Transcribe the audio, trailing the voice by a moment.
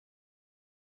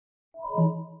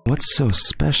What's so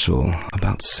special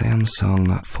about Samsung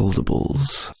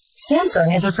foldables?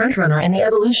 Samsung is a frontrunner in the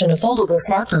evolution of foldable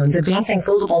smartphones, advancing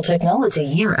foldable technology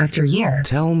year after year.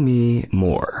 Tell me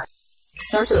more.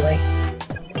 Certainly.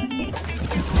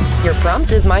 Your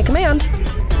prompt is my command.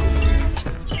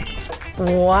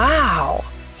 Wow!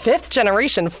 5th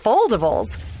generation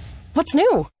foldables. What's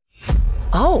new?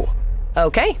 Oh,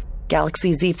 okay.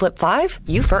 Galaxy Z Flip 5,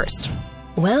 you first.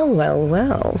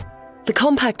 Well. The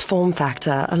compact form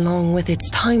factor, along with its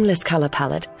timeless color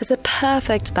palette, is a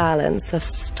perfect balance of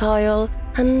style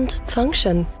and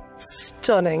function.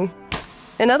 Stunning.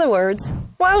 In other words,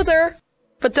 wowzer!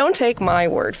 But don't take my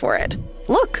word for it.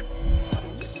 Look!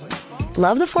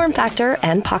 Love the form factor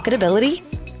and pocketability?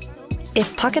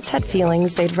 If pockets had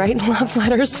feelings, they'd write love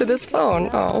letters to this phone.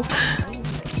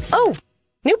 Oh,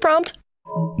 new prompt.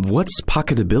 What's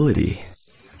pocketability?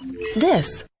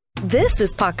 This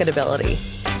is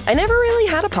pocketability. I never really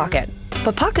had a pocket,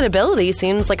 but pocketability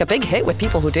seems like a big hit with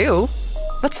people who do.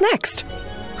 What's next?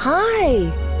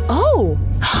 Hi. Oh,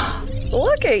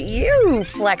 look at you,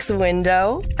 flex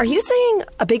window. Are you saying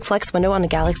a big flex window on the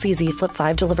Galaxy Z Flip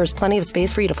 5 delivers plenty of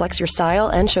space for you to flex your style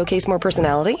and showcase more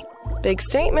personality? Big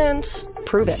statement.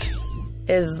 Prove it.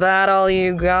 Is that all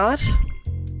you got?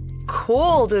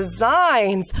 Cool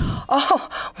designs. Oh,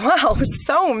 wow,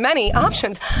 so many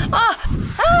options. Stop!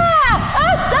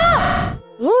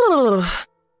 Ooh.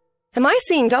 Am I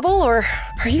seeing double, or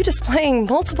are you displaying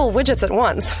multiple widgets at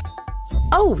once?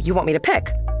 Oh, you want me to pick?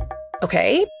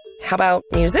 Okay, how about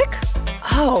music?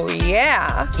 Oh,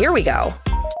 yeah, here we go.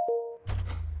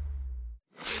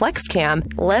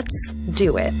 FlexCam, let's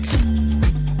do it.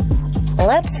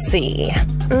 Let's see.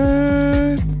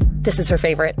 This is her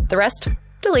favorite. The rest,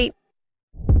 delete.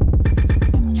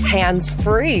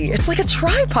 Hands-free. It's like a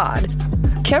tripod.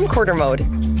 Camcorder mode.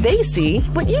 They see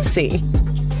what you see.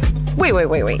 Wait.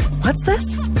 What's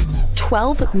this?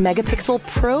 12 megapixel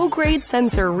pro-grade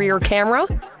sensor rear camera.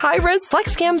 High-res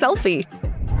FlexCam selfie.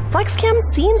 FlexCam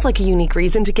seems like a unique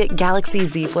reason to get Galaxy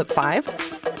Z Flip 5.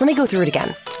 Let me go through it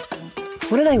again.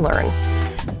 What did I learn?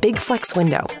 Big flex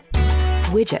window.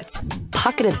 Widgets.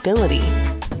 Pocketability.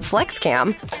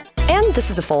 FlexCam. And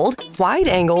this is a fold. Wide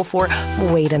angle for...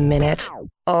 Wait a minute.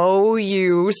 Oh,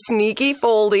 you sneaky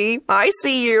foldy. I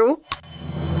see you.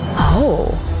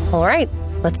 Oh, all right.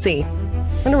 Let's see.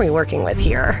 What are we working with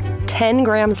here? 10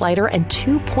 grams lighter and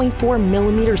 2.4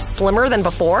 millimeters slimmer than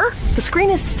before? The screen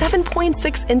is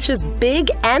 7.6 inches big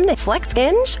and the flex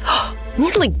hinge?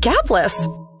 Nearly gapless.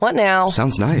 What now?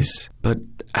 Sounds nice, but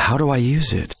how do I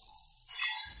use it?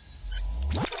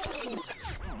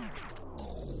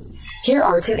 Here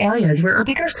are 2 areas where a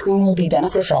bigger screen will be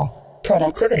beneficial.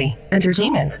 Productivity,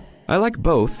 entertainment. I like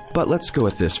both, but let's go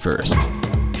with this first.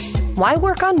 Why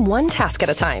work on one task at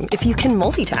a time if you can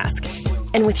multitask?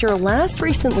 And with your last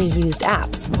recently used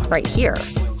apps, right here,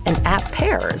 and app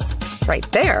pairs, right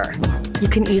there, you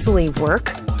can easily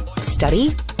work,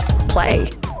 study,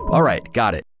 play. All right,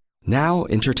 got it. Now,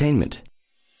 entertainment.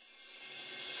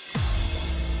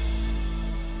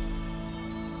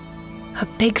 A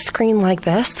big screen like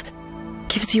this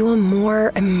gives you a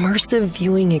more immersive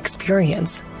viewing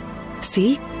experience.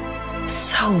 See?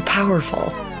 So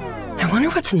powerful. I wonder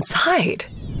what's inside.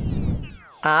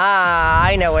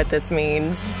 I know what this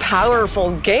means.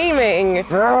 Powerful gaming.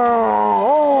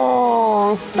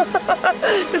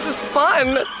 This is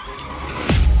fun.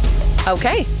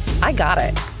 Okay, I got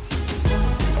it.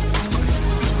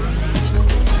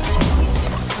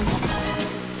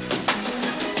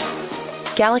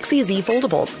 Galaxy Z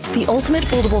Foldables, the ultimate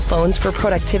foldable phones for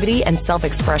productivity and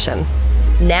self-expression.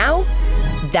 Now,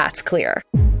 that's clear.